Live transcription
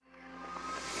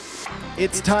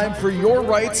It's time for Your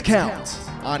Rights Count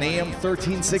on AM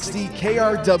 1360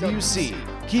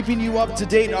 KRWC, keeping you up to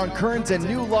date on current and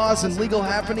new laws and legal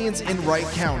happenings in Wright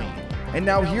County. And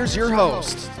now here's your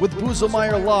host with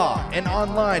Buselmeyer Law and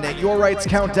online at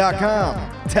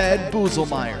yourrightscount.com, Ted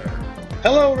Buselmeyer.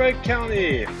 Hello, Wright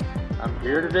County. I'm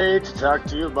here today to talk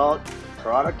to you about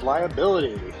product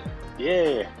liability.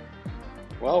 Yay.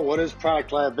 Well, what is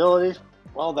product liability?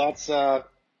 Well, that's a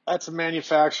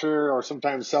manufacturer or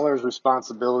sometimes seller's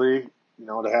responsibility,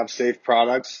 to have safe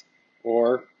products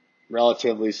or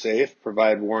relatively safe,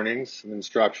 provide warnings and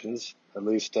instructions, at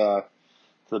least to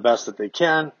the best that they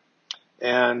can.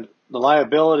 And the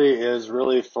liability is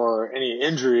really for any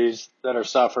injuries that are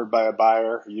suffered by a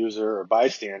buyer, user, or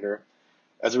bystander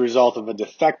as a result of a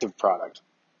defective product.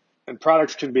 And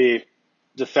products can be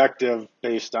defective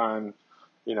based on,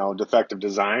 defective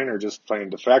design or just plain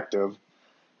defective.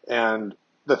 And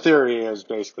the theory is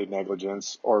basically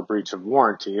negligence or breach of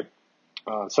warranty,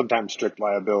 sometimes strict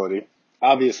liability.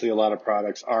 Obviously, a lot of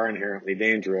products are inherently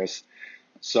dangerous.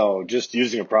 So just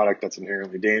using a product that's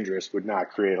inherently dangerous would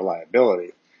not create a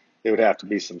liability. It would have to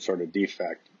be some sort of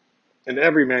defect. And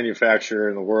every manufacturer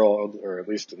in the world, or at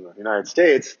least in the United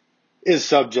States, is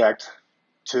subject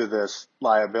to this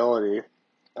liability,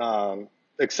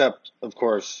 except, of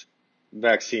course,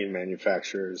 vaccine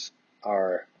manufacturers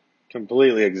are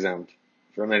completely exempt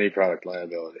from any product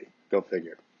liability. Go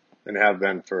figure. And have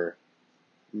been for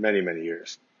many, many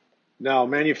years. Now,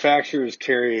 manufacturers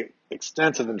carry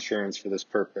extensive insurance for this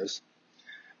purpose,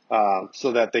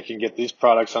 so that they can get these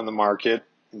products on the market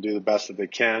and do the best that they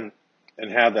can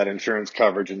and have that insurance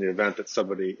coverage in the event that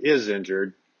somebody is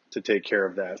injured to take care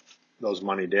of those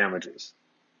money damages.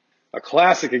 A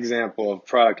classic example of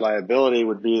product liability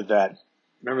would be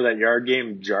remember that yard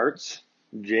game Jarts?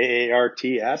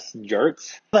 J-A-R-T-S,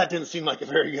 Jarts? That didn't seem like a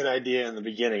very good idea in the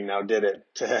beginning, now did it?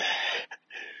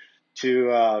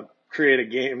 To create a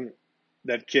game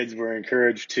that kids were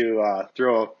encouraged to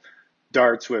throw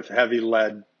darts with heavy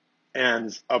lead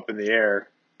ends up in the air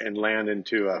and land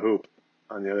into a hoop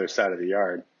on the other side of the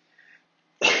yard.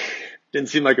 Didn't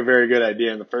seem like a very good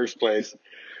idea in the first place,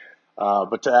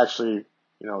 but to actually,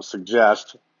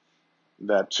 suggest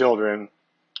that children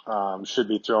should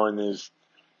be throwing these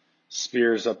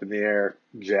spears up in the air,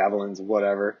 javelins,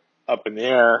 whatever, up in the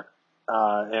air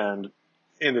and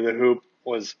into the hoop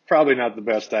was probably not the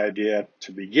best idea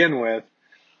to begin with.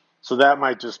 So that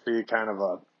might just be kind of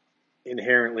a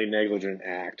inherently negligent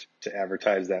act to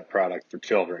advertise that product for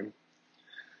children.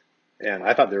 And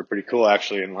I thought they were pretty cool,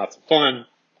 actually, and lots of fun,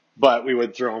 but we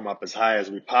would throw them up as high as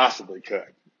we possibly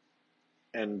could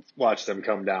and watch them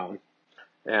come down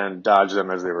and dodge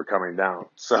them as they were coming down.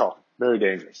 So very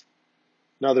dangerous.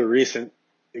 Another recent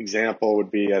example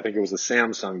would be, I think it was the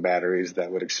Samsung batteries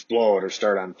that would explode or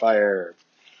start on fire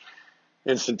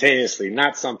instantaneously.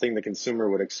 Not something the consumer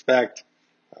would expect,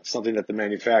 something that the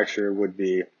manufacturer would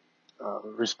be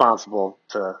responsible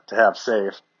to have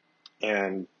safe.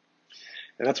 And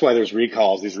that's why there's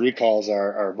recalls. These recalls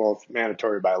are both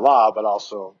mandatory by law, but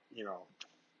also,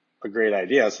 a great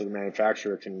idea so the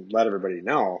manufacturer can let everybody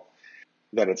know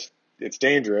that it's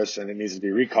dangerous and it needs to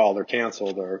be recalled or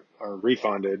canceled or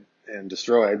refunded and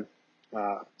destroyed,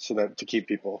 so that to keep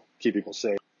people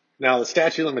safe. Now, the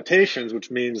statute of limitations,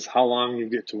 which means how long you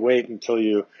get to wait until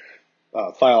you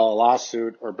file a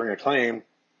lawsuit or bring a claim,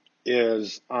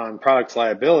 is on products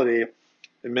liability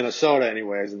in Minnesota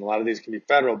anyways, and a lot of these can be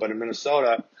federal, but in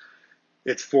Minnesota,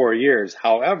 it's 4 years.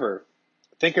 However,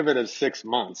 think of it as 6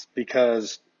 months,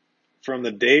 because from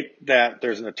the date that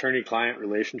there's an attorney-client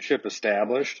relationship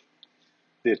established,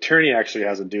 the attorney actually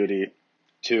has a duty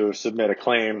to submit a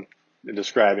claim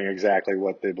describing exactly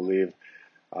what they believe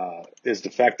is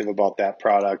defective about that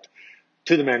product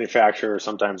to the manufacturer,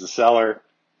 sometimes the seller,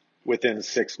 within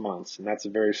 6 months. And that's a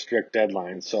very strict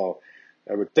deadline. So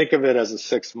I would think of it as a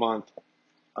 6-month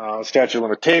statute of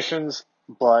limitations,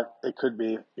 but it could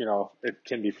be, it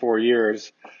can be 4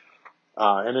 years.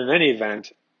 And in any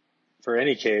event, for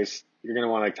any case, you're going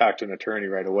to want to talk to an attorney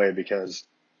right away, because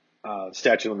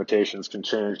statute of limitations can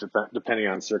change depending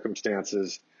on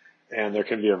circumstances, and there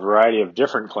can be a variety of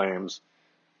different claims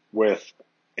with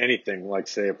anything, like,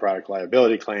 say, a product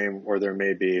liability claim where there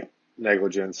may be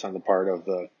negligence on the part of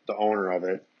the owner of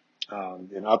it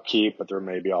in upkeep, but there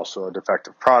may be also a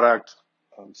defective product.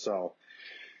 So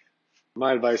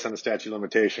my advice on the statute of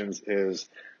limitations is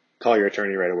call your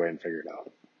attorney right away and figure it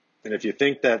out. And if you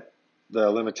think that the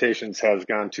limitations has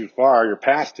gone too far, you're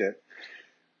past it,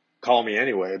 call me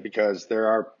anyway, because there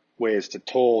are ways to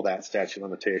toll that statute of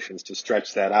limitations, to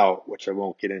stretch that out, which I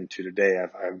won't get into today.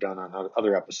 I've done on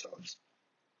other episodes.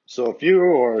 So if you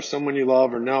or someone you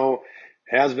love or know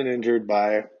has been injured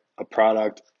by a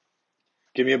product,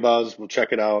 give me a buzz. We'll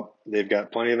check it out. They've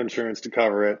got plenty of insurance to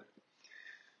cover it,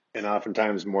 and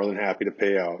oftentimes more than happy to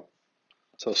pay out.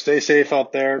 So stay safe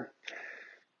out there.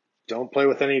 Don't play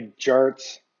with any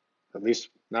jarts, at least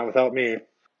not without me.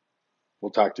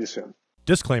 We'll talk to you soon.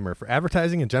 Disclaimer: for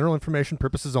advertising and general information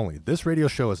purposes only, this radio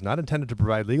show is not intended to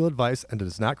provide legal advice and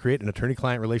does not create an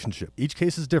attorney-client relationship. Each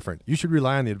case is different. You should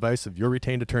rely on the advice of your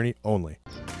retained attorney only.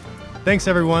 Thanks,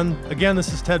 everyone. Again,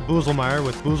 this is Ted Buselmeyer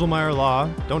with Buselmeyer Law.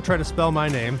 Don't try to spell my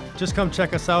name. Just come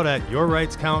check us out at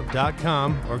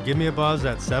yourrightscount.com or give me a buzz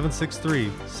at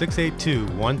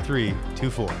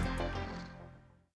 763-682-1324.